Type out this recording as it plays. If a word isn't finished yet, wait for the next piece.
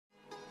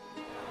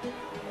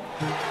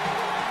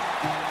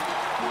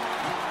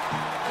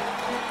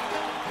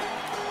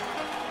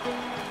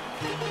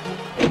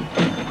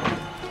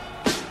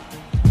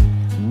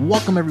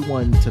Welcome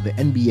everyone to the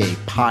NBA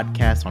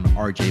podcast on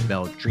RJ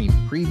Bell Dream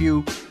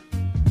Preview.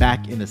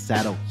 Back in the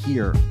saddle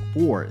here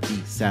for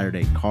the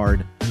Saturday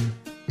card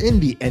in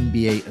the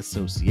NBA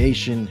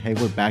Association. Hey,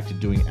 we're back to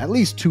doing at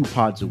least 2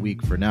 pods a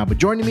week for now. But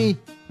joining me,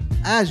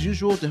 as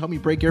usual, to help me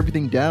break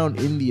everything down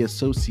in the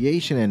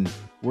association, and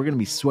we're going to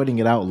be sweating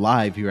it out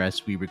live here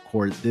as we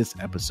record this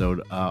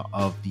episode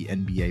of the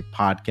NBA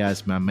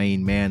podcast. My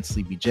main man,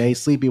 Sleepy J.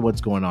 Sleepy,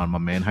 what's going on, my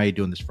man? How you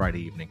doing this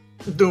Friday evening?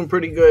 Doing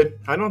pretty good.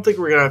 I don't think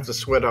we're going to have to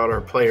sweat out our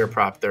player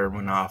prop there,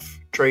 Manoff.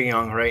 Trae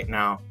Young right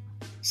now,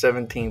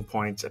 17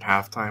 points at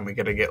halftime. We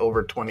got to get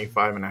over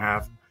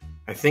 25.5.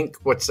 I think,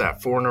 what's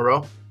that, 4 in a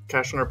row?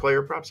 Cashing our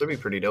player props? That'd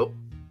be pretty dope.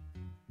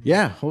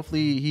 Yeah,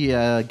 hopefully he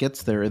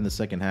gets there in the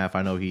second half.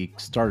 I know he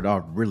started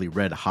off really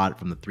red hot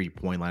from the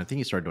 3-point line. I think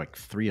he started like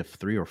 3 of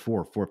 3 or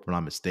 4 of 4, if I'm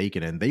not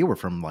mistaken. And they were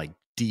from like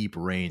deep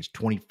range,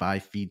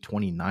 25 feet,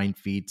 29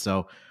 feet.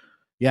 So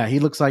yeah, he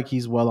looks like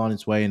he's well on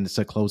his way, and it's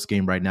a close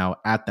game right now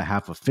at the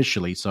half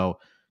officially. So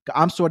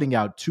I'm sorting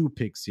out 2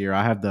 picks here.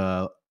 I have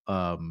the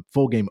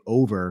full game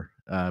over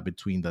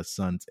between the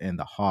Suns and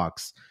the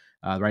Hawks.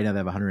 Right now they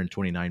have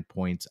 129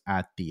 points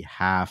at the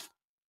half.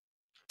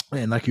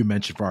 And like you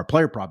mentioned, for our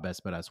player prop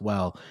best bet as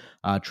well,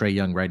 Trae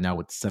Young right now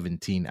with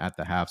 17 at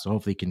the half. So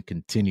hopefully he can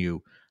continue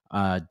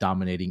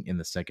dominating in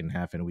the second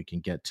half, and we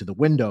can get to the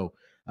window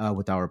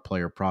with our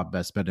player prop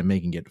best bet and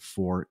making it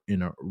 4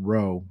 in a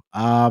row.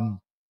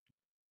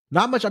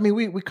 Not much. I mean,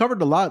 we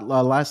covered a lot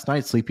last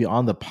night, Sleepy,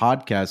 on the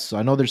podcast. So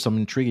I know there's some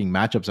intriguing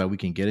matchups that we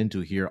can get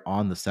into here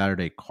on the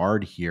Saturday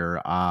card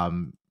here.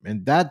 And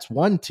that's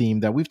one team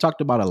that we've talked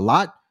about a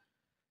lot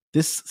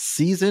this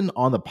season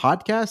on the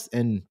podcast,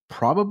 and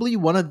probably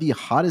one of the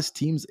hottest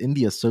teams in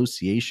the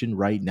association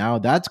right now.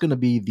 That's going to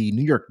be the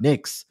New York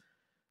Knicks.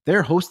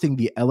 They're hosting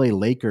the LA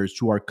Lakers,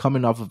 who are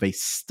coming off of a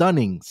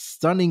stunning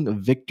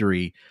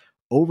victory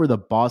over the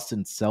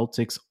Boston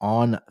Celtics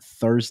on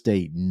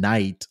Thursday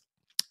night.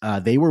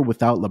 They were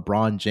without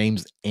LeBron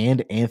James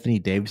and Anthony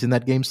Davis in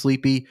that game,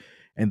 Sleepy.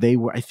 And they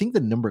were, I think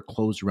the number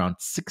closed around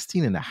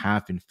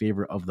 16.5 in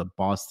favor of the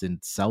Boston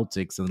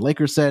Celtics. And the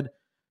Lakers said,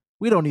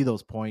 we don't need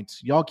those points.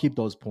 Y'all keep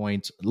those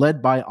points.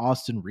 Led by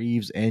Austin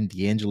Reeves and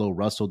D'Angelo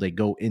Russell, they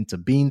go into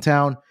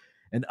Beantown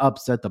and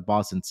upset the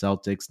Boston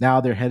Celtics. Now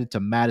they're headed to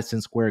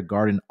Madison Square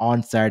Garden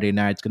on Saturday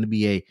night. It's going to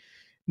be a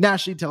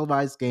nationally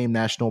televised game,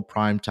 national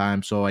prime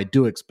time. So I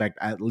do expect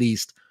at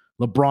least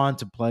LeBron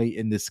to play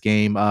in this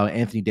game.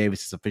 Anthony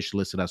Davis is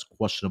officially listed as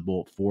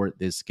questionable for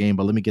this game.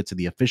 But let me get to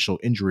the official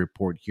injury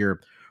report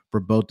here for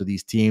both of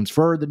these teams.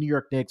 For the New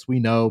York Knicks, we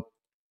know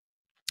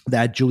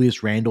that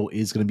Julius Randle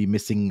is going to be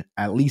missing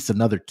at least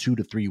another 2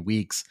 to 3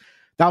 weeks.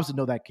 That was a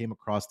note that came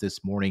across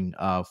this morning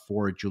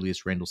for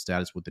Julius Randle's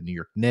status with the New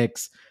York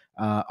Knicks.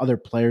 Other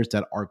players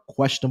that are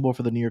questionable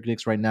for the New York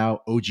Knicks right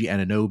now, OG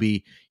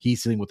Anunoby,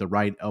 he's sitting with a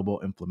right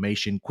elbow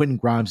inflammation. Quentin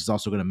Grimes is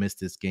also going to miss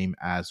this game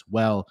as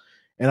well.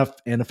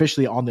 And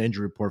officially on the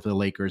injury report for the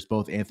Lakers,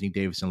 both Anthony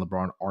Davis and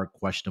LeBron are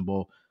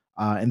questionable.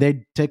 And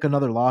they take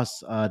another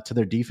loss to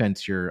their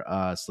defense here,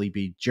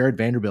 Sleepy. Jared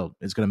Vanderbilt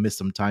is going to miss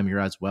some time here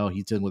as well.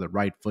 He's dealing with a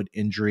right foot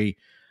injury.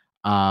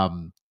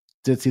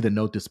 Did see the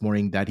note this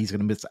morning that he's going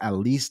to miss at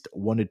least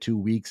 1 to 2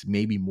 weeks,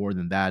 maybe more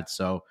than that.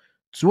 So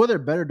 2 other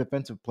better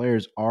defensive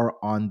players are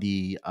on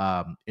the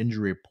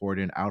injury report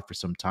and out for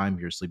some time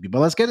here, Sleepy. But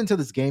let's get into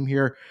this game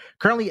here.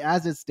 Currently,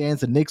 as it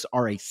stands, the Knicks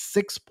are a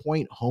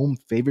 6-point home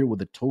favorite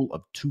with a total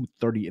of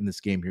 230 in this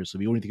game here. So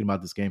what do you think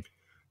about this game?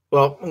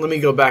 Well, let me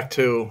go back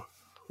to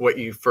what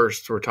you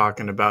first were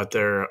talking about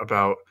there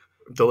about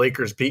the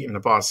Lakers beating the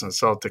Boston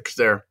Celtics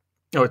there.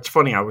 You know, it's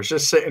funny. I was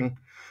just sitting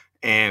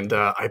and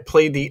I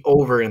played the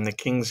over in the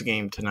Kings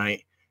game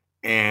tonight,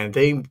 and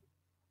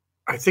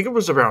I think it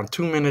was around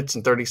 2 minutes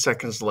and 30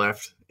 seconds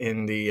left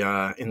in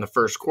the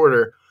first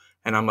quarter.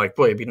 And I'm like,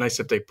 boy, it'd be nice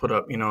if they put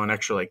up, an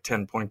extra like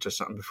 10 points or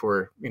something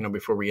before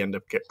we end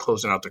up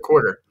closing out the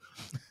quarter.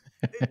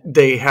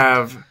 They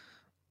have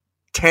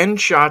 10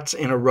 shots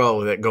in a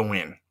row that go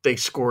in. They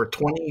score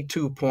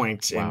 22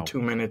 points in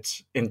 2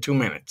 minutes,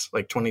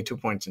 like 22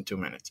 points in 2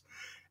 minutes.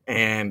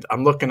 And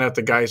I'm looking at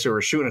the guys who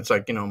are shooting. It's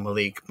like,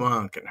 Malik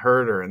Monk and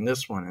Herter and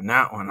this one and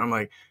that one. I'm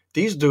like,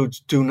 these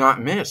dudes do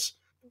not miss.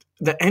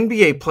 The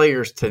NBA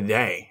players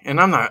today, and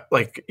I'm not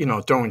like,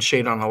 throwing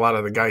shade on a lot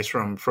of the guys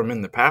from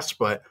in the past,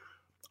 but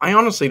I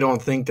honestly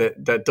don't think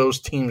that those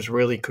teams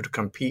really could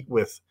compete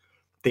with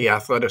the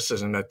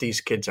athleticism that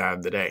these kids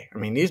have today. I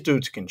mean, these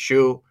dudes can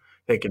shoot.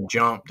 They could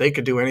jump. They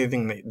could do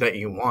anything that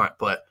you want.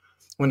 But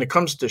when it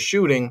comes to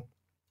shooting,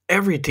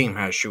 every team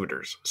has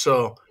shooters.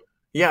 So,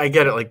 yeah, I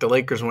get it. Like the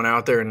Lakers went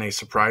out there and they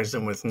surprised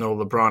them with no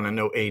LeBron and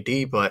no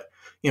AD. But,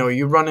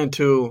 you run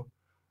into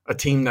a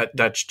team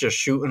that's just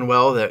shooting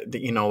well, that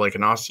like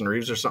an Austin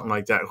Reeves or something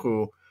like that,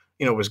 who,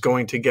 was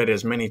going to get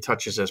as many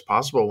touches as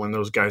possible when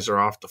those guys are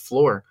off the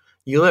floor.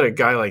 You let a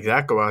guy like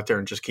that go out there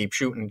and just keep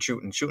shooting,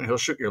 he'll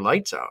shoot your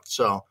lights out.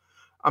 So,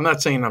 I'm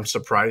not saying I'm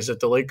surprised that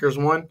the Lakers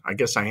won. I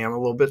guess I am a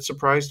little bit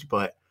surprised,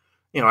 but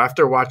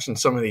after watching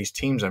some of these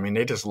teams, I mean,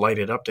 they just light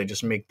it up. They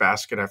just make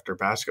basket after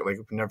basket like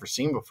we've never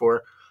seen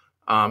before.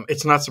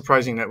 It's not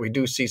surprising that we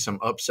do see some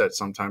upsets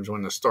sometimes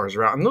when the stars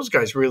are out, and those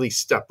guys really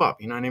step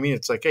up. You know what I mean?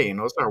 It's like, hey,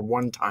 it's our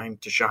one time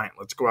to shine.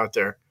 Let's go out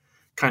there,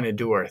 kind of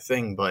do our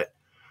thing. But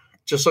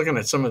just looking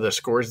at some of the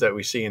scores that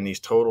we see in these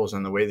totals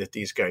and the way that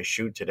these guys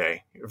shoot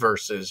today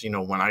versus,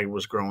 when I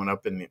was growing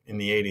up in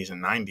the 80s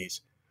and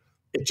 90s,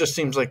 it just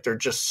seems like they're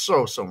just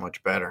so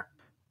much better.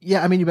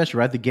 Yeah, I mean, you mentioned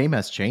right. The game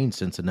has changed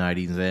since the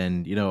 '90s,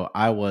 and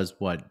I was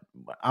what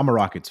I'm a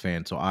Rockets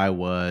fan, so I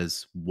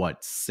was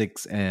what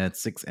 6 and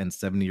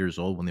 7 years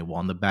old when they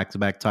won the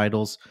back-to-back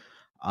titles.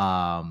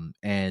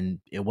 And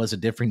it was a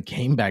different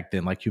game back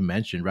then, like you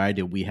mentioned, right?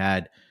 We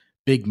had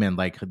big men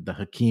like the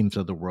Hakeems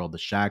of the world, the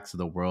Shaqs of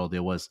the world.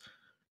 It was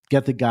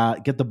get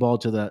the ball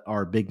to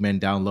our big men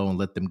down low and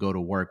let them go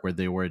to work, where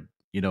they were,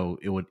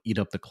 it would eat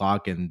up the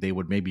clock and they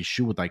would maybe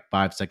shoot with like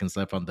 5 seconds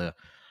left on the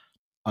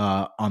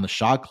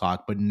shot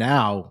clock. But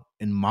now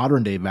in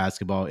modern day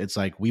basketball, it's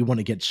like we want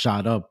to get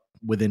shot up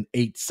within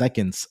 8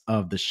 seconds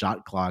of the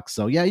shot clock.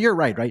 So yeah, you're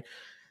right.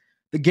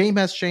 The game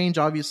has changed,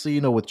 obviously,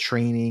 with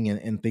training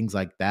and things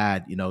like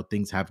that.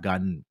 Things have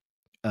gotten,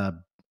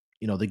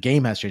 the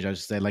game has changed. I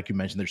should say, like you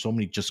mentioned, there's so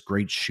many just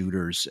great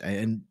shooters.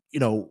 And,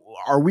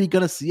 are we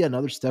going to see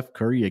another Steph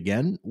Curry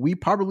again? We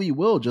probably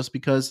will, just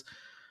because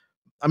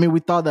I mean,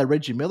 we thought that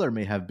Reggie Miller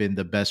may have been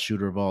the best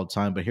shooter of all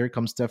time, but here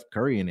comes Steph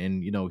Curry,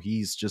 and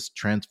he's just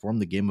transformed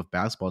the game of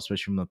basketball,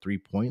 especially from the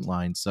 3-point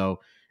line.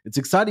 So it's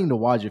exciting to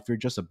watch if you're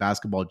just a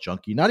basketball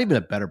junkie, not even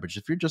a better, but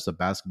if you're just a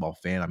basketball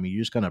fan. I mean,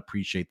 you're just gonna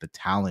appreciate the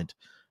talent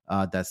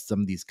that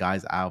some of these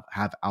guys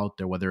have out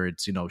there, whether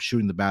it's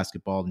shooting the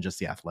basketball and just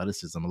the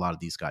athleticism. A lot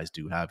of these guys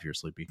do have here,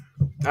 Sleepy.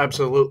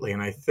 Absolutely,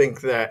 and I think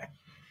that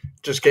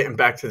just getting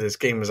back to this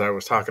game, as I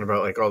was talking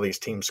about, like all these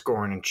teams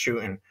scoring and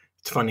shooting.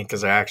 It's funny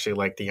because I actually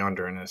like the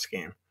under in this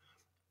game.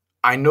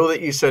 I know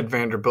that you said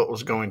Vanderbilt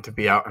was going to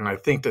be out, and I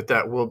think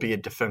that will be a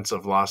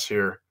defensive loss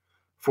here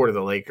for the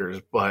Lakers.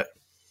 But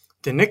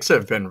the Knicks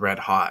have been red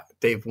hot.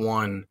 They've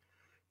won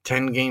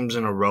 10 games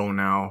in a row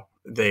now.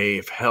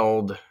 They've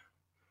held,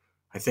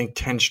 I think,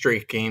 10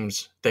 straight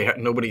games.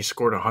 Nobody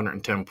scored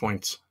 110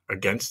 points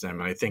against them,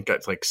 and I think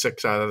that's like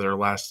 6 out of their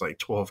last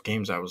 12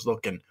 games I was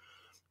looking.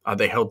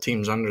 They held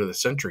teams under the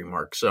century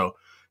mark. So,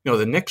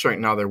 the Knicks right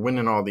now, they're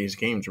winning all these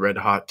games red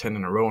hot, 10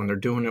 in a row, and they're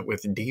doing it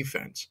with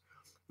defense.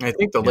 And I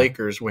think the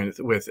Lakers, with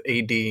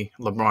AD,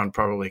 LeBron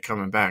probably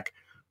coming back,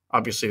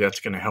 obviously that's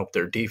going to help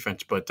their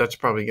defense, but that's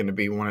probably going to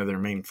be one of their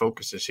main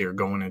focuses here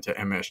going into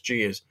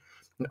MSG is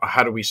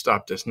how do we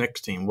stop this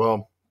Knicks team?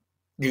 Well,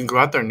 you can go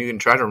out there and you can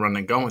try to run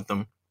and gun with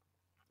them,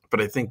 but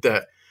I think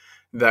that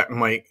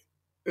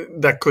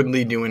could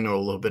lead you into a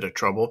little bit of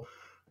trouble.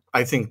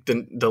 I think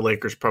the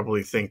Lakers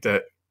probably think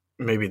that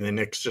maybe the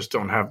Knicks just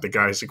don't have the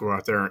guys to go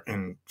out there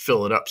and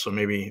fill it up. So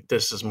maybe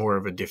this is more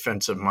of a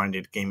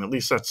defensive-minded game. At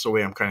least that's the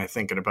way I'm kind of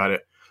thinking about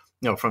it.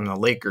 From the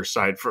Lakers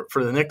side.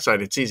 For the Knicks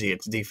side, it's easy.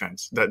 It's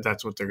defense.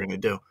 That's what they're going to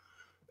do.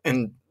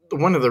 And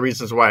one of the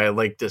reasons why I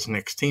like this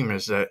Knicks team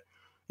is that,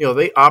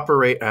 they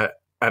operate at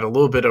a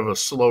little bit of a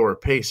slower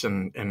pace,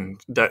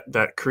 and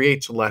that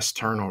creates less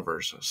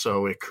turnovers.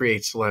 So it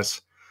creates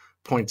less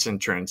points in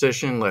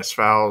transition, less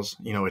fouls.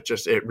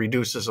 It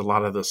reduces a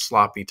lot of the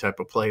sloppy type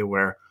of play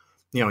where,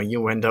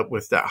 you end up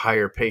with that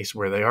higher pace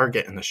where they are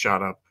getting the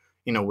shot up,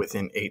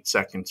 within 8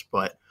 seconds.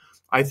 But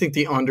I think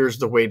the under is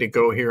the way to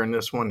go here in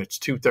this one. It's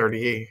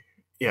 230,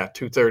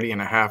 230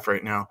 and a half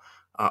right now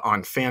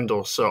on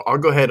FanDuel. So I'll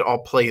go ahead.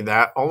 I'll play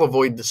that. I'll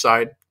avoid the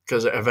side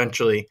because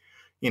eventually,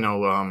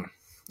 the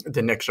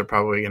Knicks are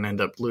probably going to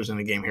end up losing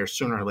the game here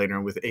sooner or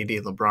later with AD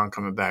LeBron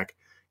coming back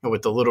and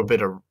with a little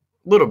bit of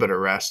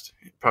rest,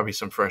 probably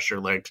some fresher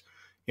legs.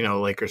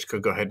 Lakers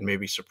could go ahead and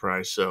maybe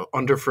surprise. So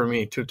under for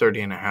me,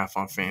 230 and a half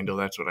on FanDuel.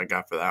 That's what I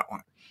got for that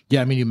one.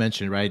 Yeah, I mean, you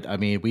mentioned, right? I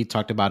mean, we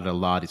talked about it a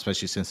lot,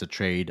 especially since the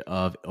trade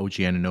of OG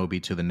Anunoby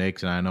to the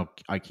Knicks. And I know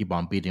I keep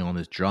on beating on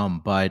this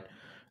drum, but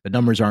the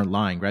numbers aren't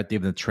lying, right?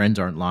 Even the trends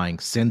aren't lying.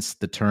 Since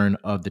the turn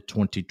of the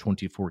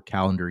 2024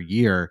 calendar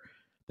year,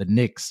 the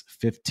Knicks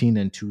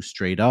 15-2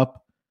 straight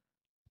up,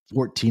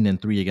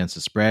 14-3 against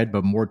the spread,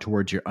 but more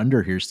towards your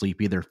under here,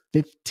 Sleepy. They're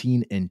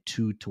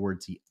 15-2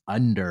 towards the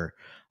under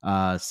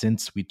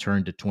since we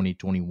turned to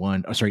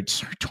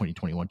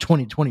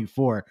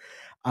 2024.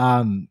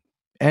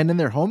 And in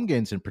their home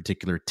games in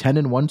particular,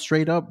 10-1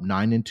 straight up,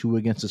 9-2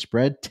 against the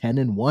spread,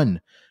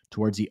 10-1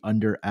 towards the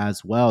under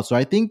as well. So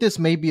I think this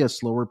may be a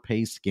slower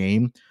paced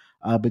game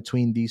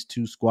between these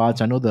two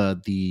squads. I know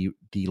the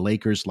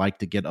Lakers like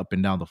to get up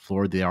and down the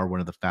floor. They are one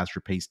of the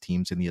faster paced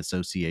teams in the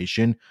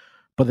association.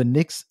 But the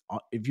Knicks,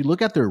 if you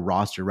look at their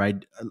roster,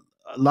 right,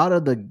 a lot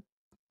of the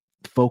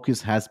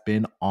focus has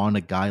been on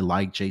a guy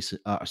like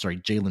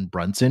Jalen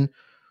Brunson,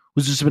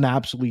 who's just been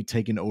absolutely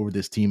taken over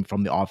this team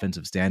from the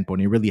offensive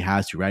standpoint. He really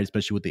has to, right?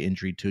 Especially with the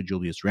injury to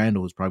Julius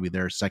Randle, who's probably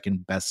their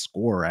second best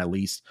scorer, at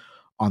least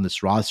on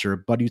this roster.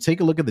 But you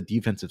take a look at the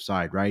defensive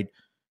side, right?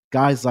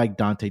 Guys like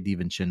Dante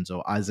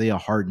DiVincenzo, Isaiah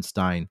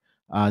Hartenstein,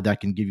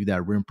 that can give you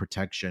that rim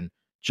protection.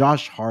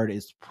 Josh Hart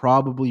is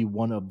probably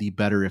one of the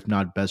better, if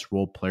not best,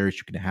 role players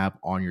you can have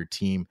on your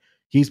team.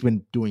 he's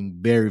been doing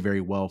very,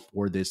 very well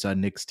for this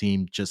Knicks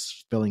team,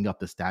 just filling up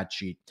the stat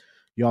sheet.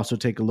 You also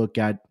take a look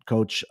at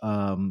Coach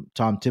Tom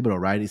Thibodeau,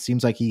 right? It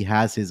seems like he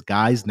has his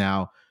guys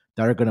now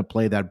that are going to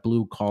play that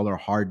blue collar,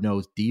 hard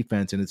nosed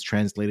defense, and it's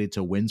translated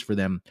to wins for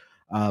them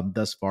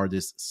thus far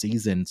this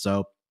season.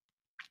 So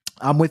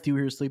I'm with you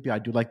here, Sleepy. I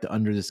do like the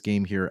under this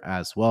game here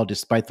as well,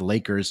 despite the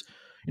Lakers,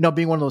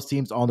 being one of those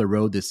teams on the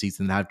road this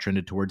season that have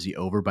trended towards the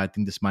over. But I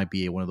think this might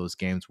be one of those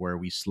games where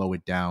we slow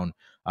it down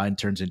and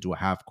turns into a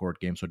half court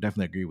game. So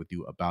definitely agree with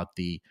you about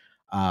the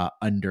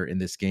under in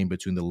this game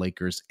between the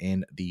Lakers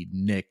and the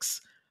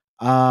Knicks.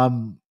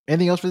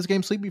 Anything else for this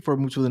game, Sleepy, before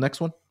we move to the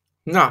next one?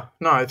 No,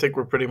 I think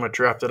we're pretty much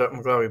wrapped it up.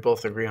 I'm glad we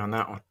both agree on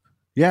that one.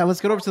 Yeah,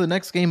 let's get over to the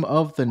next game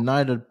of the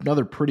night.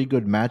 Another pretty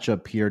good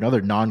matchup here.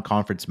 Another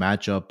non-conference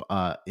matchup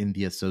in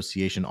the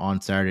association on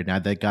Saturday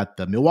night. They got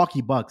the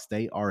Milwaukee Bucks.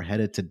 They are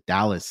headed to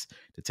Dallas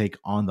to take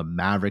on the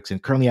Mavericks.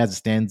 And currently, as it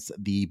stands,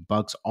 the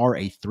Bucks are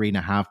a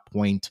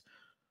 3.5-point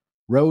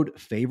road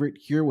favorite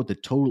here with a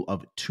total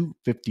of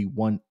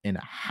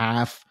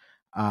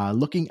 251.5.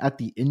 Looking at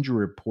the injury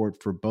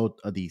report for both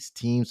of these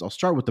teams, I'll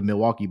start with the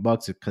Milwaukee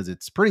Bucks because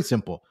it's pretty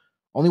simple.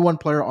 Only one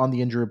player on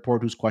the injury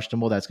report who's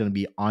questionable. That's going to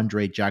be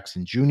Andre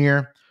Jackson Jr.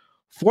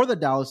 For the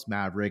Dallas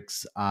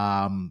Mavericks,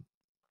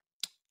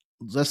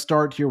 let's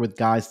start here with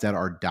guys that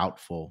are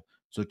doubtful.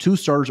 So 2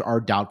 starters are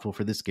doubtful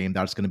for this game.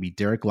 That's going to be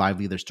Derek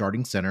Lively, their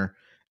starting center,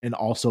 and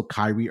also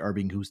Kyrie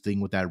Irving, who's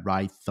dealing with that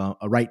right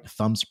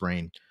thumb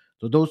sprain.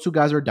 So those 2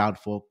 guys are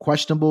doubtful.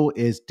 Questionable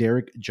is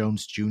Derek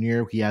Jones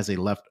Jr. He has a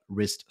left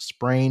wrist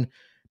sprain.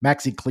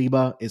 Maxi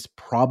Kleber is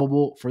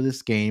probable for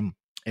this game.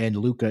 And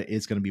Luka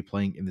is going to be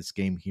playing in this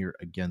game here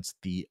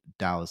against the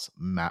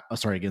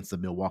against the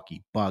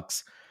Milwaukee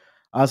Bucks.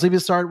 So if you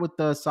start with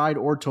the side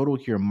or total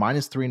here,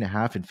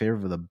 -3.5 in favor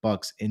of the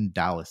Bucks in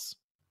Dallas.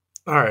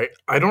 All right.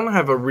 I don't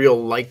have a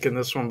real like in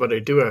this one, but I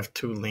do have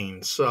 2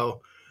 leans.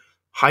 So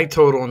high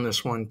total in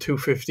this one,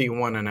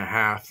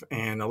 251.5.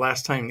 And the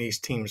last time these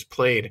teams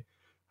played,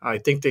 I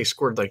think they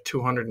scored like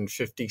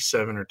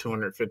 257 or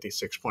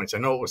 256 points. I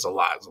know it was a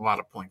lot. It was a lot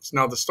of points.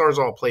 Now, the Stars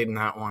all played in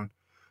that one.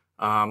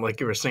 Like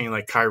you were saying,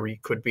 like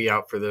Kyrie could be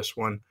out for this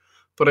one.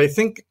 But I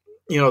think,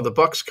 the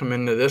Bucks come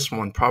into this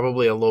one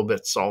probably a little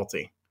bit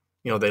salty.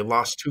 They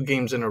lost 2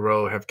 games in a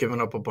row, have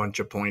given up a bunch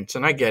of points.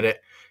 And I get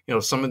it.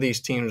 Some of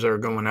these teams are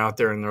going out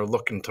there and they're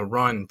looking to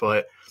run.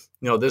 But,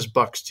 this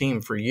Bucks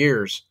team for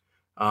years,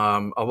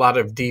 a lot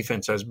of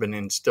defense has been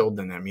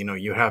instilled in them.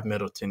 You have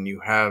Middleton, you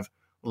have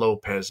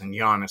Lopez and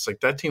Giannis.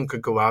 Like that team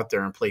could go out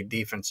there and play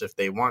defense if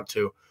they want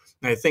to.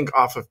 And I think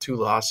off of 2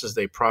 losses,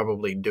 they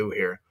probably do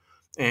here.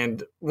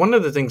 And one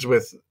of the things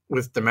with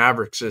the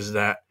Mavericks is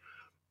that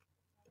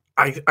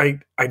I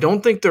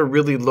don't think they're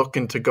really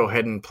looking to go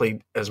ahead and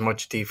play as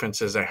much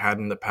defense as they had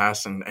in the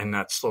past and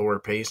that slower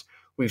pace.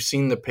 We've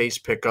seen the pace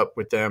pick up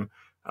with them.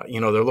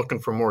 They're looking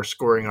for more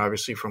scoring,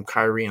 obviously, from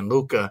Kyrie and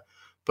Luka.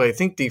 But I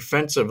think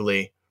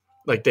defensively,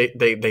 like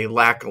they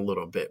lack a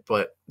little bit.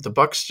 But the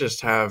Bucks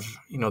just have,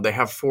 they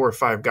have 4 or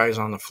 5 guys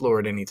on the floor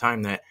at any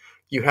time that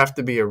you have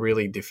to be a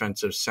really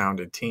defensive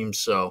sounded team.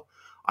 So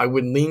I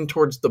would lean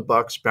towards the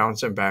Bucks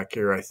bouncing back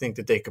here. I think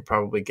that they could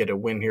probably get a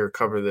win here,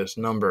 cover this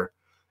number.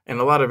 And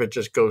a lot of it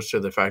just goes to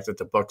the fact that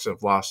the Bucks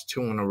have lost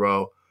 2 in a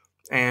row.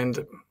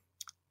 And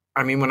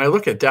I mean, when I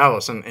look at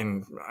Dallas,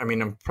 and I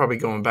mean, I'm probably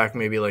going back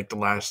maybe like the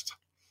last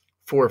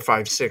 4,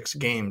 5, 6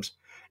 games,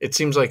 it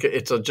seems like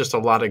it's just a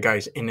lot of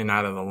guys in and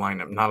out of the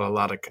lineup, not a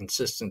lot of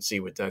consistency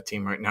with that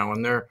team right now.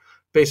 And they're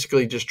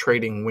basically just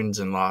trading wins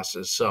and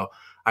losses. So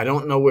I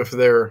don't know if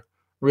they're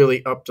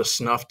really up to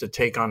snuff to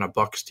take on a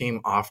Bucks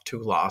team off 2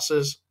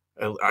 losses.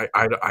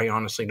 I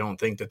honestly don't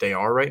think that they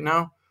are right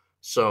now.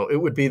 So it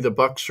would be the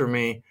Bucks for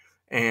me.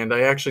 And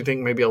I actually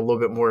think maybe a little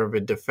bit more of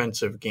a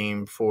defensive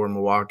game for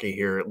Milwaukee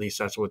here. At least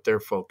that's what they're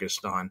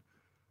focused on.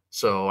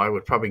 So I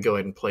would probably go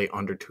ahead and play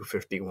under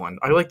 251.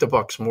 I like the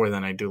Bucks more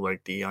than I do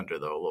like the under,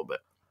 though, a little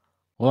bit.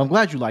 Well, I'm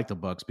glad you like the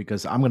Bucks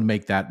because I'm going to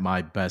make that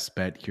my best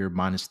bet here,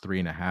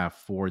 -3.5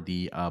 for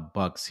the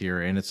Bucks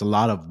here, and it's a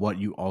lot of what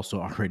you also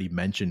already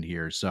mentioned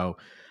here. So,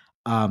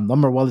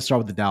 let's start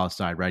with the Dallas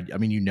side, right? I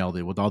mean, you nailed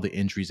it with all the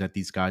injuries that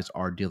these guys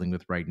are dealing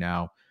with right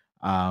now.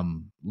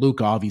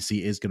 Luka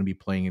obviously is going to be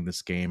playing in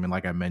this game, and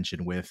like I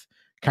mentioned, with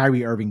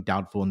Kyrie Irving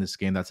doubtful in this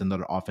game, that's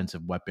another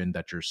offensive weapon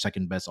that your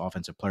second best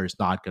offensive player is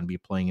not going to be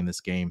playing in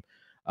this game.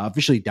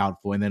 Officially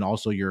doubtful. And then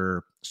also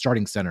your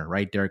starting center,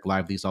 right? Derek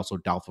Lively is also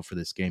doubtful for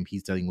this game.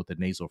 He's dealing with a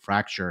nasal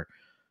fracture.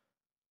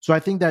 So I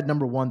think that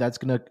number one, that's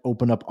going to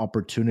open up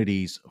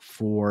opportunities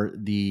for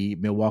the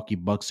Milwaukee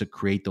Bucks to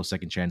create those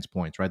second chance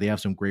points, right? They have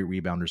some great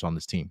rebounders on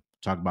this team.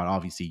 Talk about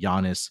obviously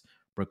Giannis,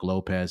 Brook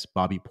Lopez,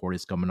 Bobby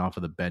Portis coming off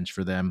of the bench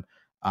for them.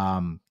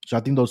 So I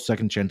think those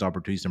second chance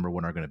opportunities, number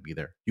one, are going to be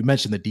there. You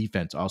mentioned the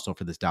defense also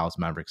for this Dallas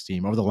Mavericks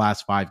team. Over the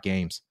last 5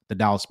 games, the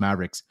Dallas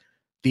Mavericks,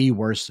 the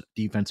worst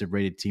defensive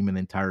rated team in the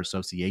entire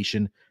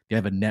association. They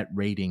have a net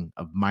rating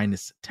of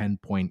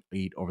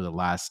 -10.8 over the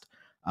last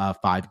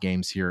 5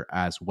 games here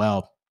as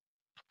well.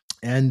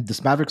 And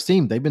this Mavericks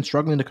team, they've been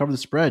struggling to cover the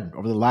spread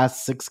over the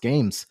last 6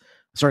 games.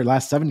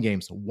 last 7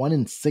 games,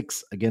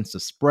 1-6 against the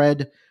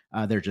spread.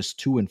 They're just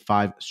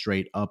 2-5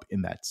 straight up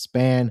in that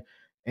span.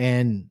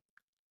 And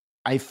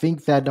I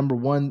think that number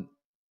one,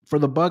 for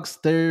the Bucks,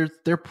 they're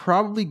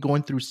probably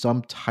going through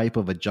some type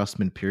of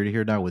adjustment period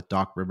here now with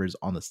Doc Rivers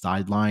on the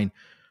sideline,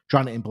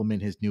 trying to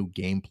implement his new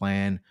game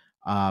plan,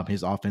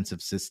 his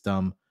offensive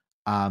system.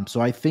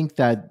 So I think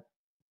that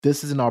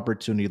this is an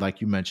opportunity,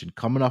 like you mentioned,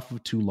 coming off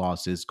of 2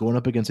 losses, going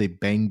up against a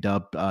banged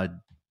up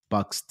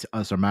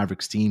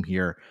Mavericks team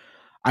here.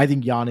 I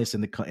think Giannis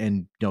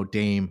and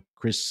Dame,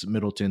 Chris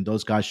Middleton,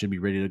 those guys should be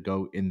ready to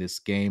go in this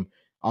game.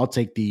 I'll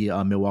take the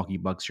Milwaukee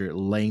Bucks here,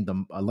 laying the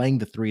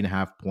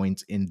 3.5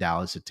 points in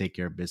Dallas to take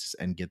care of business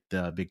and get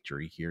the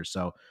victory here.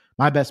 So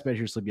my best bet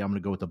here, Sleepy, I'm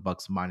going to go with the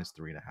Bucks minus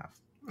 3.5.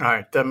 All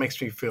right, that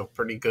makes me feel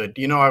pretty good.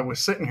 I was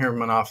sitting here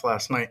Manoff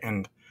last night,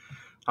 and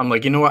I'm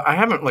like, you know what? I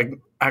haven't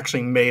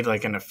actually made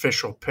an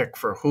official pick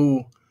for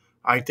who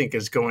I think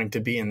is going to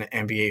be in the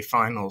NBA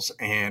Finals,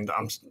 and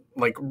I'm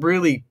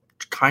really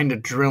kind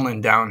of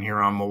drilling down here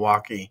on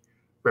Milwaukee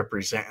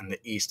representing the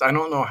East. I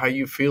don't know how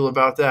you feel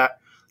about that.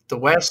 The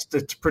West,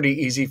 it's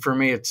pretty easy for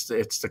me. It's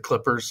the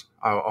Clippers.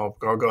 I'll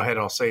go ahead.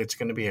 I'll say it's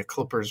going to be a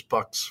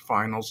Clippers-Bucks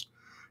Finals,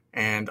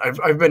 and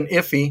I've been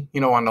iffy,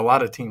 on a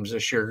lot of teams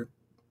this year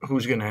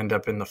who's going to end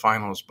up in the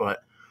finals,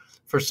 but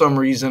for some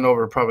reason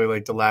over probably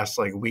the last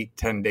week,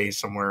 10 days,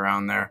 somewhere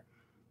around there,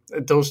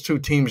 those two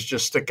teams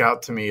just stick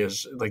out to me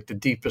as the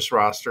deepest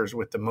rosters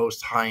with the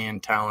most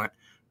high-end talent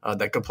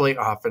that could play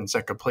offense,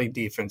 that could play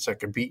defense, that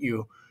could beat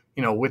you,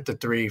 with the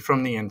three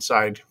from the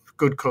inside.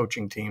 Good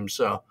coaching teams.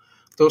 So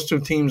those two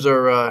teams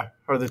are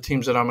the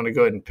teams that I'm going to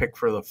go ahead and pick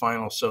for the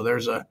finals. So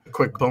there's a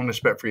quick bonus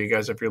bet for you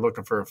guys if you're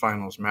looking for a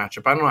finals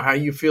matchup. I don't know how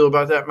you feel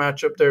about that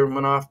matchup there,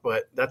 Manoff,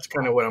 but that's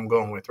kind of what I'm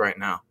going with right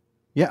now.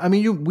 Yeah, I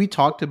mean, we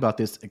talked about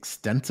this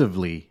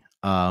extensively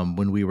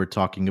when we were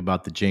talking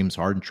about the James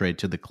Harden trade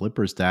to the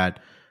Clippers, that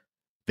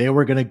they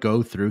were going to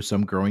go through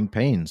some growing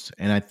pains,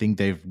 and I think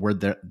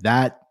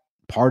that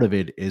part of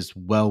it is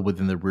well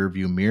within the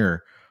rearview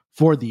mirror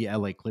for the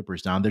LA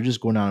Clippers. Now they're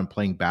just going out and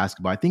playing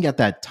basketball. I think at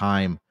that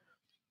time,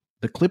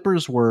 the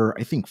Clippers were,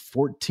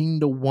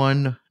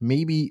 14-1,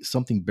 maybe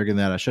something bigger than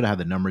that. I should have had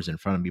the numbers in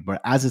front of me,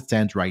 but as it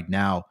stands right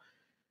now,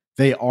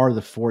 they are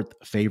the 4th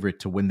favorite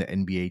to win the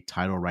NBA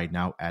title right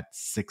now at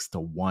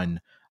 6-1.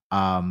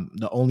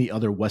 The only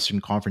other Western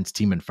Conference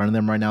team in front of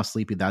them right now,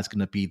 Sleepy, that's going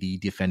to be the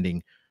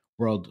defending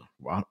world.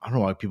 I don't know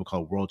why people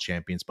call it world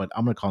champions, but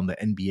I'm going to call them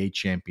the NBA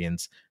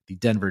champions, the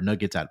Denver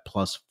Nuggets at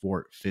plus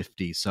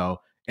 450. So,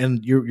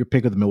 and your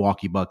pick of the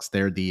Milwaukee Bucks,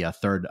 they're the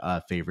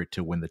 3rd favorite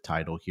to win the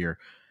title here.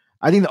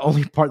 I think the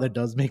only part that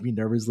does make me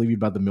nervous, Levy,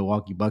 about the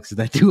Milwaukee Bucks is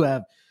that I do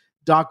have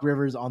Doc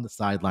Rivers on the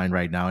sideline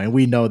right now, and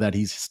we know that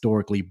he's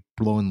historically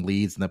blown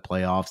leads in the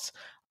playoffs.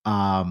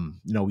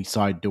 We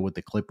saw it do it with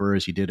the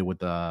Clippers. He did it with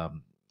the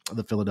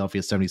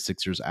Philadelphia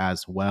 76ers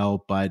as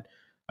well. But,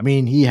 I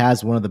mean, he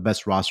has one of the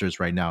best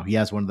rosters right now. He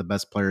has one of the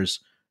best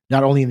players,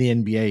 not only in the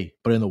NBA,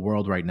 but in the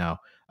world right now.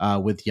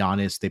 With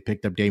Giannis, they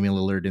picked up Damian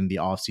Lillard in the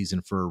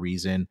offseason for a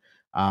reason.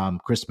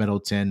 Chris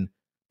Middleton,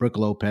 Brook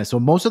Lopez. So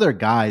most of their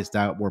guys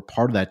that were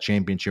part of that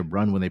championship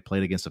run when they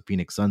played against the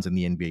Phoenix Suns in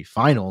the NBA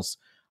Finals,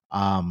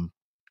 are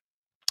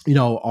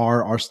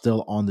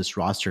still on this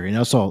roster. And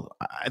also,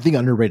 I think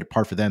underrated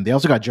part for them, they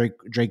also got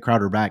Jay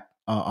Crowder back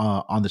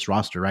on this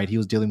roster, right? He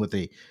was dealing with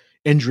a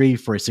injury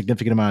for a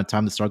significant amount of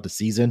time to start the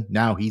season.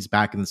 Now he's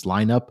back in this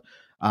lineup,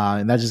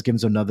 and that just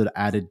gives another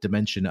added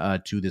dimension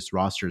to this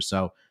roster.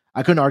 So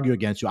I couldn't argue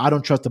against you. I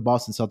don't trust the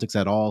Boston Celtics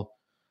at all.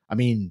 I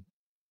mean,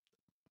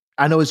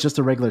 I know it's just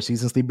a regular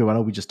season, Sleep, but I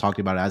know we just talked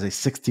about it as a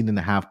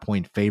 16.5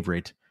 point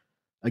favorite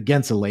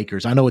against the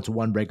Lakers. I know it's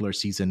one regular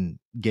season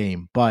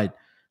game, but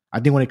I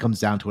think when it comes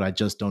down to it, I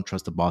just don't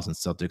trust the Boston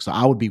Celtics. So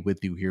I would be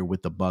with you here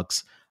with the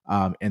Bucks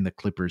and the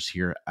Clippers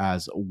here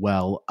as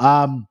well.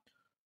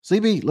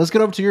 Sleepy, let's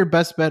get over to your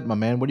best bet, my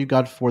man. What do you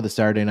got for the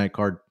Saturday night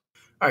card?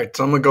 All right,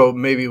 so I'm going to go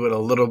maybe with a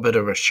little bit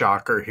of a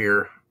shocker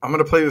here. I'm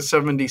going to play the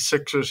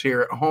 76ers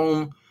here at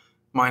home,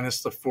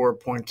 minus the 4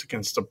 points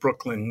against the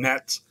Brooklyn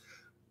Nets.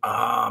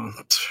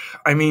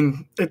 I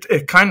mean,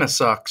 it kind of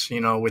sucks,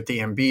 with the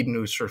Embiid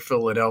news for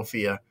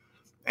Philadelphia.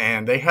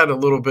 And they had a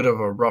little bit of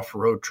a rough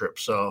road trip.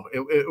 So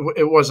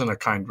it wasn't a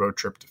kind road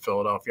trip to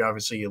Philadelphia.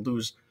 Obviously, you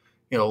lose,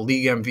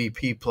 league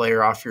MVP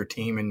player off your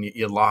team, and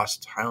you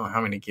lost. I don't know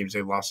how many games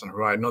they lost in a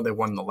row. I know they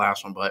won the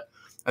last one, but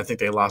I think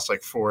they lost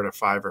 4 out of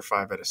 5 or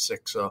 5 out of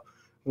 6. So it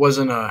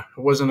wasn't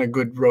a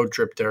good road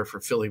trip there for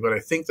Philly. But I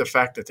think the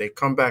fact that they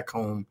come back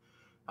home,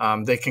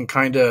 they can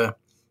kind of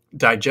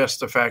digest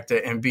the fact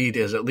that Embiid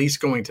is at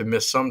least going to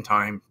miss some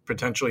time,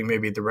 potentially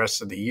maybe the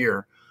rest of the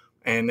year.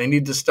 And they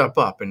need to step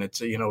up, and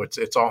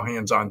it's all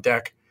hands on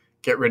deck,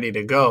 get ready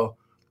to go.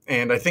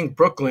 And I think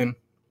Brooklyn,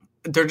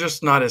 they're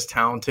just not as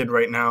talented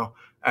right now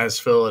as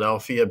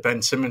Philadelphia.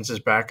 Ben Simmons is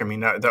back. I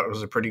mean, that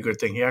was a pretty good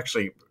thing. He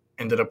actually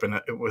ended up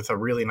with a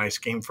really nice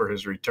game for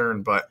his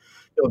return, but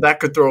that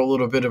could throw a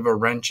little bit of a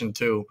wrench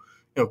into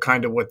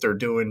kind of what they're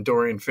doing.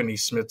 Dorian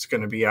Finney-Smith's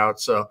going to be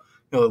out, so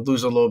they'll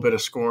lose a little bit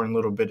of scoring, a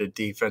little bit of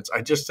defense.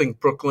 I just think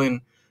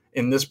Brooklyn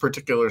in this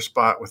particular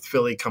spot with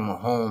Philly coming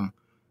home,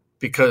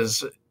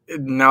 because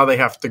now they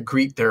have to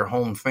greet their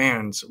home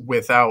fans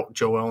without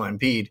Joel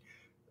Embiid.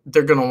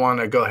 They're going to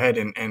want to go ahead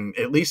and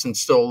at least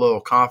instill a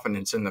little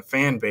confidence in the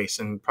fan base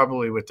and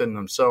probably within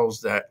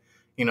themselves that,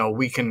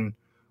 we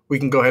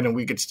can go ahead and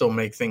we could still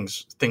make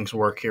things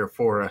work here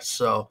for us.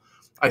 So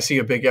I see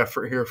a big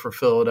effort here for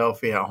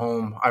Philadelphia at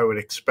home. I would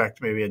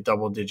expect maybe a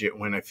double-digit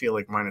win. I feel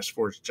like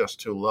 -4 is just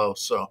too low.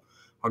 So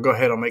I'll go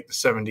ahead. I'll make the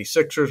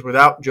 76ers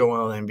without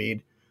Joel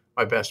Embiid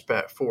my best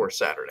bet for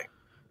Saturday.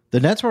 The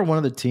Nets were one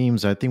of the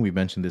teams, I think we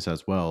mentioned this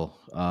as well,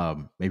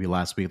 maybe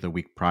last week or the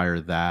week prior,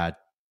 that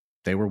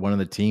they were one of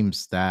the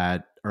teams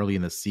that early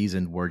in the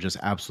season were just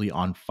absolutely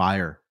on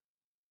fire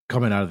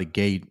coming out of the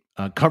gate,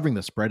 covering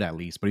the spread at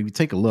least. But if you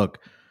take a look,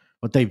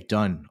 what they've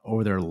done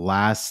over their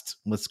last,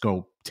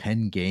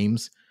 10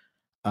 games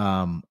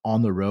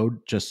on the road,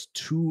 just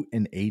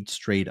 2-8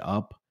 straight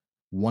up,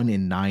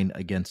 1-9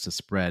 against the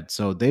spread.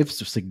 So they've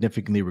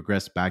significantly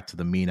regressed back to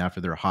the mean after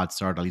their hot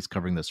start, at least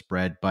covering the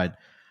spread. But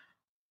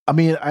I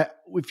mean,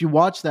 if you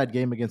watch that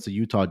game against the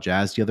Utah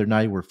Jazz the other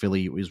night where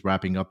Philly was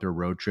wrapping up their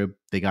road trip,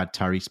 they got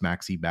Tyrese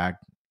Maxey back.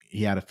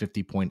 He had a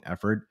 50-point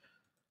effort.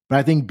 But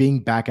I think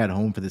being back at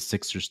home for the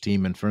Sixers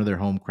team in front of their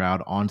home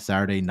crowd on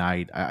Saturday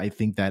night, I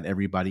think that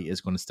everybody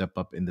is going to step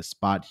up in the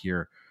spot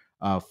here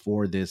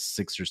for this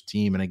Sixers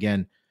team. And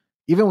again,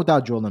 even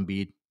without Joel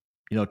Embiid,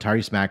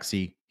 Tyrese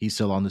Maxey, he's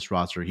still on this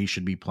roster. He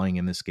should be playing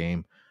in this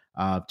game.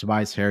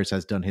 Tobias Harris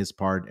has done his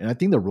part, and I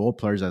think the role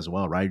players as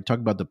well, right? You're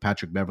talking about the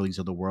Patrick Beverleys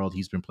of the world.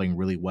 He's been playing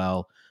really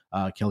well.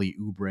 Kelly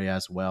Oubre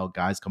as well.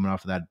 Guys coming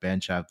off of that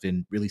bench have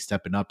been really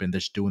stepping up and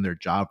just doing their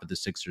job for the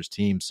Sixers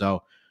team.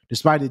 So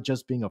despite it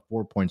just being a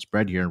 4-point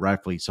spread here, and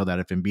rightfully so that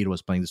if Embiid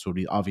was playing, this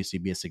would obviously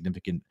be a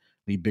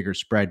significantly bigger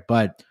spread.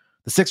 But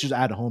the Sixers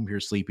at home here,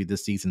 Sleepy,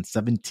 this season,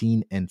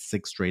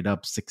 17-6 straight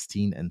up,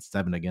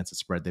 16-7 against the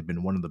spread. They've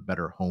been one of the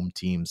better home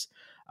teams,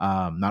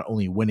 not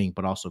only winning,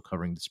 but also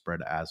covering the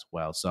spread as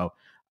well. So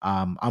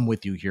I'm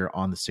with you here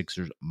on the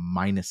Sixers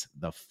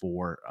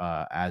 -4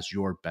 as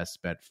your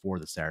best bet for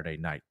the Saturday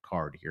night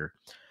card here.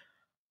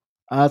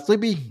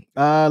 Sleepy,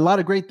 a lot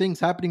of great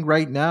things happening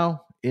right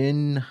now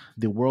in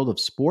the world of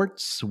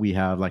sports. We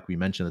have, like we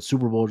mentioned, the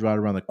Super Bowl right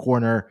around the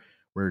corner.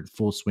 We're in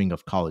full swing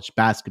of college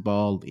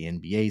basketball, the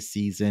NBA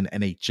season,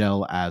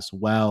 NHL as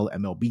well,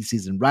 MLB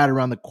season right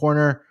around the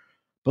corner.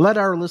 But let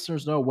our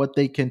listeners know what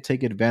they can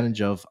take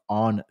advantage of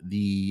on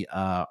the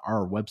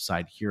our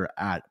website here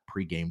at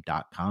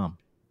pregame.com.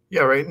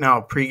 Yeah, right now,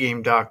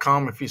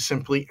 pregame.com, if you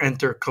simply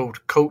enter code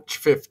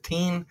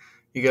COACH15,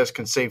 you guys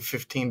can save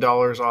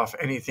 $15 off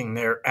anything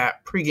there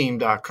at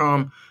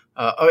pregame.com.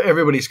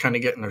 Everybody's kind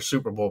of getting their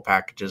Super Bowl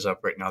packages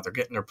up right now. They're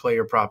getting their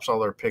player props, all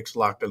their picks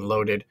locked and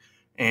loaded.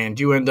 And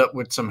you end up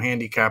with some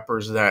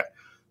handicappers that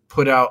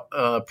put out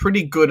a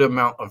pretty good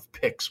amount of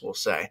picks, we'll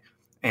say.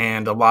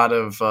 And a lot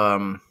of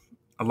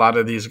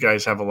these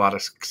guys have a lot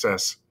of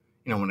success,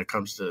 when it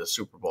comes to the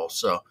Super Bowl.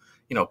 So,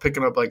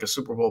 picking up like a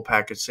Super Bowl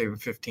package, saving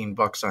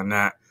 $15 on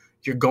that,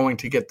 you're going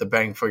to get the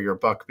bang for your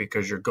buck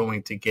because you're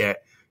going to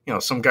get,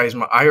 some guys.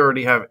 I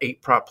already have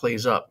 8 prop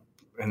plays up,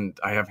 and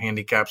I have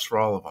handicaps for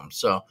all of them.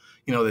 So,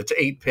 it's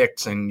 8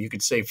 picks, and you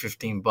could save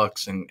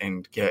 $15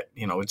 and get,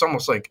 it's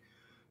almost like,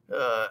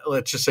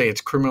 let's just say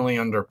it's criminally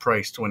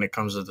underpriced when it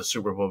comes to the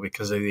Super Bowl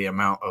because of the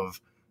amount of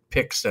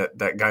picks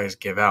that guys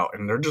give out.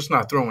 And they're just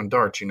not throwing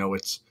darts.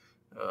 It's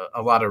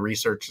a lot of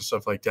research and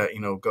stuff like that,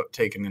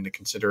 taken into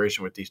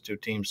consideration with these two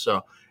teams.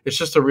 So it's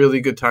just a really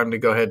good time to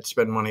go ahead and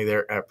spend money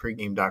there at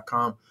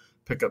pregame.com.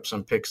 Pick up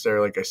some picks there.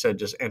 Like I said,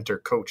 just enter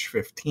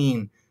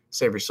Coach15,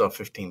 save yourself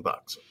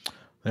 $15.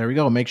 There we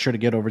go. Make sure to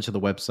get over to the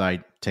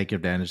website, take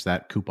advantage of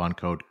that coupon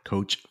code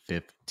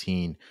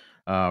Coach15.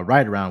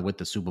 Right around with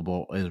the Super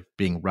Bowl is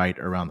being right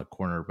around the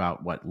corner,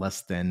 about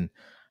less than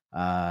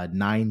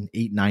 9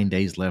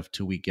 days left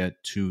till we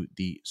get to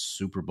the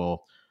Super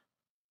Bowl.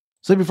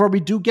 So before we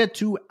do get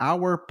to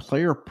our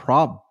player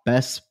prop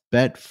best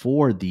bet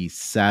for the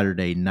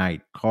Saturday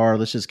night card,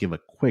 let's just give a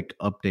quick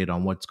update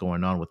on what's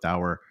going on with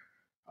our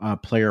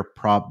player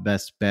prop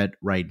best bet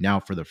right now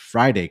for the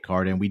Friday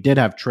card. And we did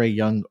have Trae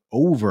Young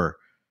over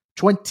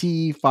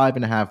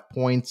 25.5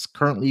 points.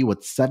 Currently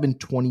with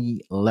 7:20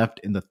 left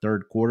in the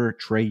third quarter,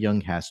 Trae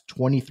Young has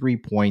 23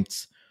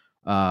 points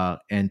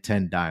and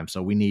 10 dimes.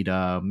 So we need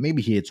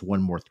maybe he hits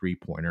one more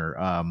 3-pointer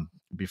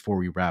before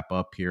we wrap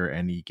up here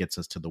and he gets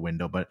us to the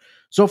window. But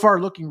so far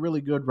looking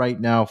really good right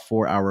now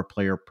for our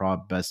player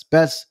prop best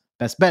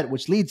bet,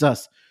 which leads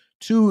us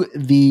to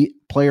the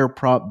player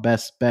prop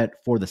best bet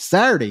for the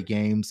Saturday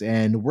games.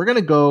 And we're going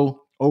to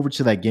go over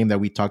to that game that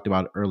we talked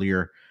about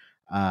earlier,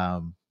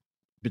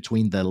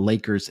 between the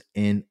Lakers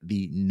and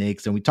the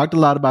Knicks. And we talked a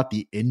lot about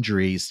the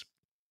injuries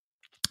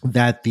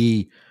that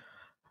the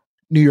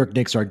New York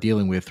Knicks are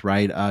dealing with,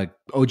 right?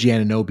 OG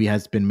Anunoby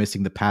has been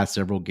missing the past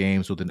several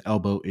games with an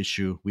elbow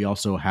issue. We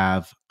also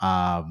have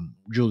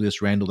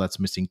Julius Randle that's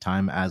missing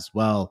time as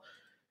well.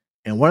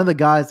 And one of the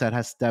guys that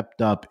has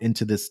stepped up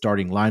into this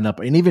starting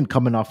lineup and even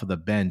coming off of the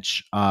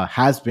bench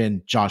has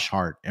been Josh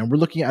Hart. And we're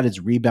looking at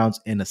his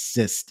rebounds and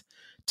assists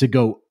to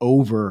go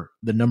over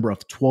the number of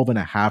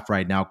 12.5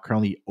 right now,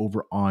 currently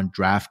over on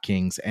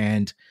DraftKings.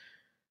 And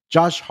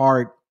Josh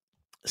Hart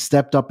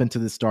stepped up into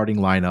the starting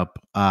lineup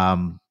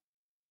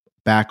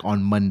back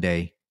on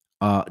Monday,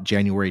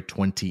 January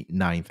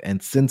 29th.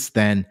 And since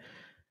then,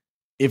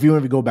 if you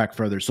want to go back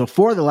further, so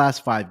for the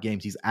last 5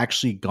 games, he's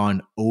actually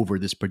gone over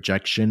this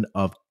projection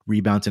of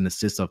rebounds and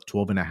assists of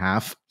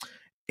 12.5.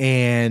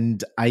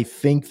 And I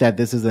think that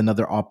this is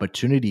another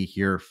opportunity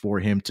here for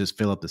him to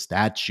fill up the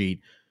stat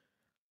sheet.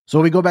 So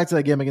we go back to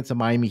that game against the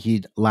Miami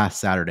Heat last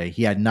Saturday.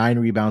 He had 9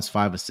 rebounds,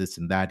 5 assists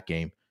in that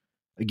game.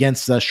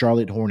 Against the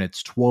Charlotte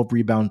Hornets, 12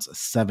 rebounds,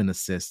 7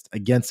 assists.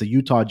 Against the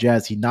Utah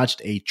Jazz, he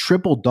notched a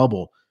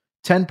triple-double,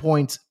 10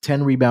 points,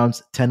 10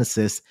 rebounds, 10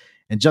 assists.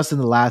 And just in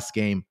the last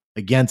game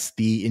against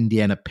the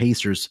Indiana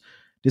Pacers,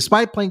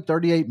 despite playing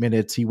 38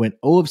 minutes, he went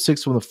 0 of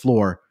 6 from the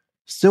floor,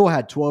 still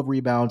had 12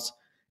 rebounds,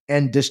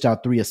 and dished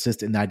out 3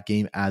 assists in that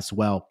game as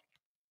well.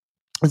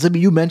 And so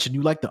you mentioned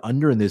you like the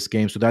under in this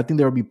game, so I think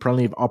there will be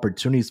plenty of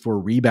opportunities for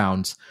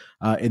rebounds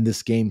in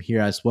this game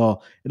here as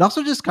well. It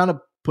also just kind of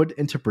put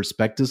into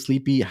perspective,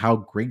 Sleepy, how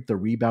great the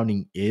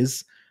rebounding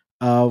is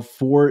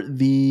for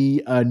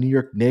the New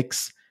York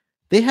Knicks.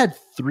 They had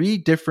 3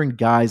 different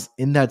guys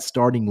in that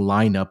starting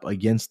lineup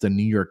against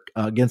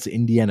the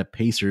Indiana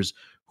Pacers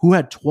who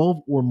had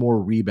 12 or more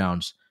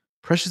rebounds.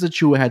 Precious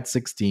Achiuwa had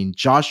 16.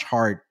 Josh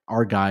Hart,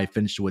 our guy,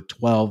 finished with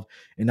 12.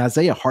 And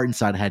Isaiah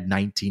Hartenstein had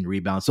 19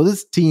 rebounds. So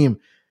this team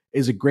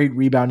is a great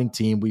rebounding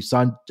team. We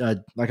saw,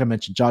 like I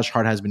mentioned, Josh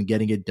Hart has been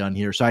getting it done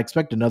here. So I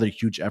expect another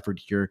huge effort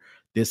here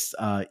this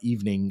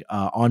evening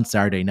on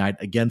Saturday night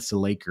against the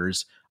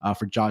Lakers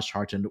for Josh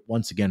Hart and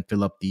once again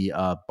fill up the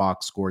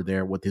box score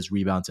there with his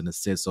rebounds and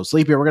assists. So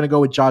Sleepy, we're going to go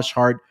with Josh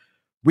Hart.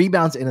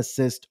 Rebounds and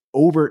assists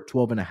over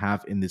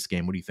 12.5 in this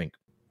game. What do you think?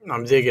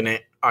 I'm digging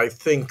it. I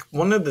think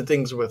one of the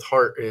things with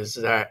Hart is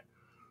that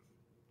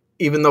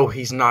even though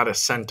he's not a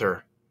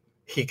center,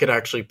 he could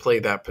actually play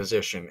that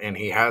position, and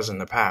he has in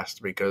the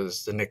past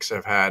because the Knicks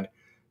have had,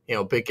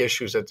 big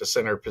issues at the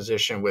center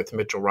position with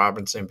Mitchell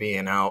Robinson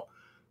being out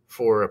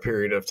for a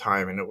period of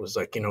time, and it was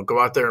like, go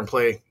out there and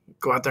play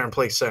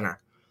center.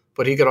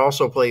 But he could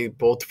also play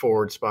both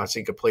forward spots.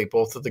 He could play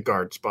both of the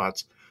guard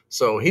spots.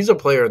 So he's a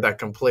player that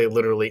can play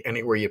literally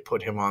anywhere you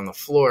put him on the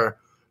floor.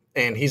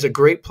 And he's a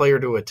great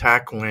player to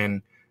attack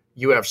when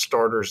you have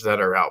starters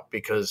that are out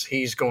because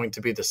he's going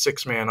to be the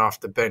 6th man off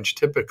the bench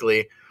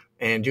typically.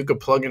 And you could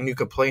plug him, you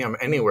could play him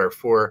anywhere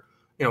for,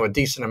 a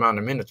decent amount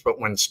of minutes. But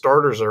when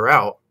starters are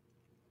out,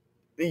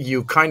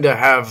 you kind of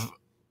have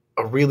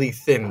a really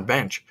thin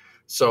bench.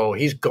 So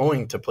he's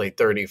going to play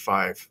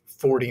 35,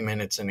 40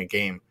 minutes in a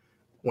game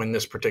when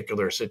this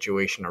particular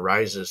situation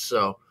arises.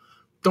 So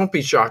don't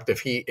be shocked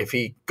if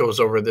he goes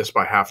over this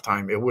by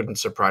halftime. It wouldn't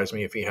surprise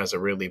me if he has a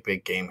really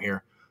big game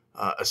here.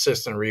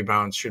 Assists and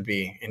rebounds should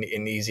be an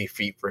easy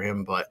feat for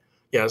him. But,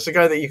 yeah, it's a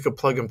guy that you could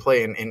plug and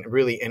play in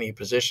really any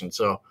position.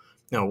 So,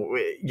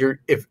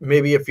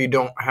 if you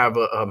don't have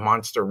a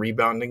monster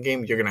rebounding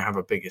game, you're going to have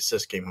a big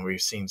assist game, and we've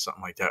seen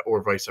something like that,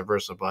 or vice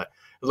versa. But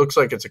it looks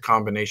like it's a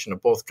combination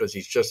of both because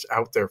he's just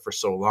out there for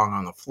so long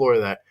on the floor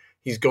that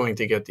he's going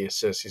to get the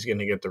assists, he's going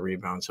to get the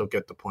rebounds, he'll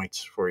get the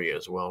points for you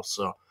as well.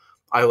 So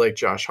I like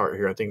Josh Hart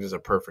here. I think this is a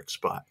perfect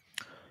spot.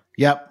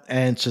 Yep,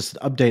 and it's just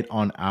an update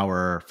on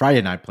our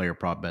Friday night player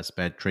prop best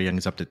bet. Trae Young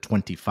is up to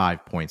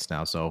 25 points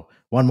now, so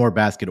one more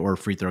basket or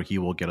free throw, he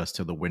will get us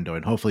to the window.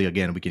 And hopefully,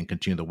 again, we can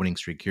continue the winning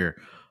streak here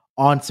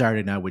on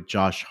Saturday night with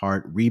Josh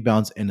Hart.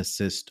 Rebounds and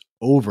assists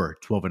over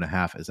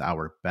 12.5 is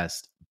our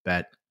best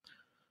bet.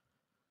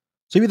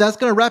 So that's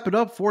going to wrap it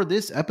up for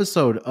this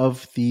episode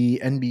of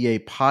the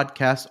NBA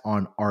podcast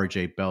on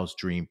RJ Bell's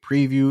Dream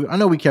Preview. I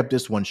know we kept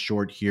this one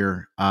short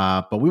here,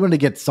 but we want to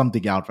get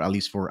something out, at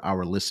least for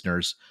our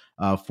listeners,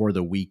 for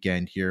the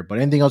weekend here. But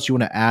anything else you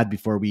want to add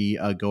before we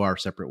go our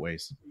separate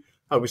ways?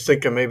 I was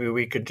thinking maybe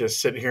we could just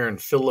sit here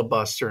and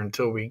filibuster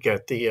until we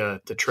get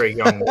the Trae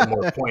Young one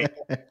more point.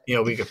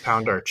 We could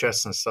pound our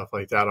chests and stuff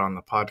like that on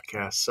the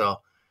podcast. So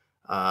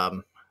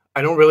I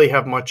don't really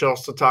have much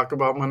else to talk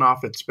about,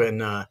 Manaaf. It's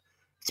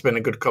been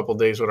a good couple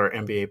days with our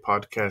NBA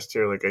podcast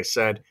here. Like I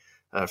said,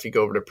 if you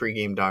go over to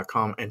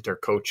pregame.com, enter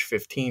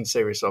Coach15,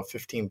 save yourself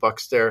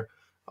 $15 there.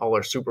 All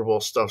our Super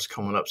Bowl stuff's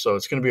coming up. So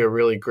it's going to be a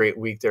really great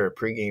week there at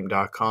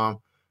pregame.com.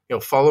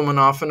 Follow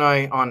Manaaf and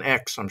I on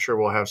X. I'm sure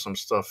we'll have some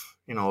stuff,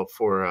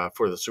 for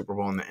the Super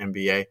Bowl and the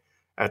NBA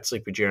at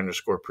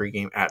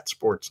SleepyJ_pregame at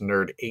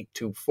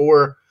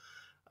SportsNerd824.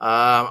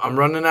 I'm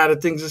running out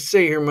of things to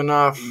say here,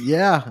 Manaaf.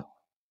 Yeah.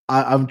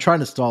 I'm trying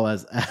to stall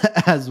as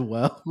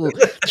well,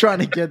 trying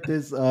to get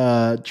this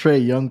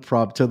Trae Young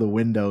prop to the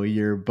window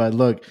here. But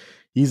look,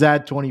 he's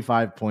at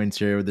 25 points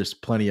here. There's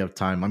plenty of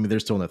time. I mean, they're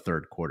still in the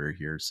third quarter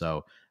here.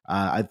 So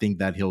I think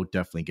that he'll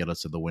definitely get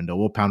us to the window.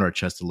 We'll pound our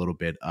chest a little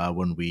bit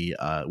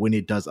when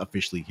it does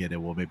officially hit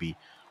it. We'll maybe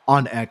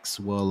on X,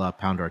 we'll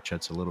pound our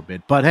chests a little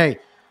bit. But hey,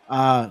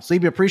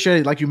 Sleepy,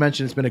 appreciate it. Like you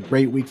mentioned, it's been a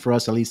great week for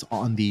us, at least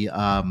on the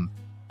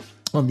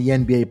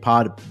NBA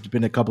pod. It's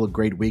been a couple of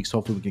great weeks.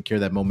 Hopefully we can carry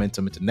that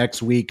momentum into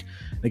next week.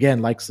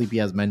 Again, like Sleepy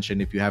has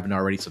mentioned, if you haven't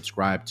already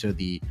subscribed to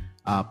the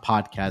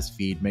podcast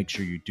feed. Make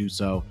sure you do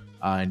so,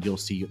 and you'll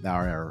see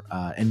our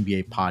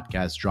NBA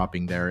podcast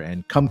dropping there.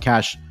 And come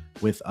cash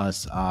with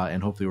us,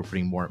 and hopefully we're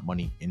putting more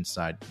money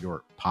inside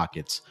your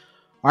pockets.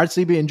 All right,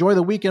 CB, enjoy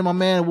the weekend, my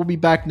man. We'll be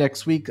back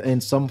next week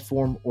in some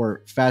form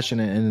or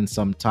fashion and in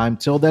some time.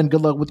 Till then,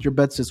 good luck with your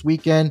bets this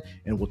weekend,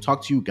 and we'll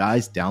talk to you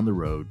guys down the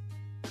road.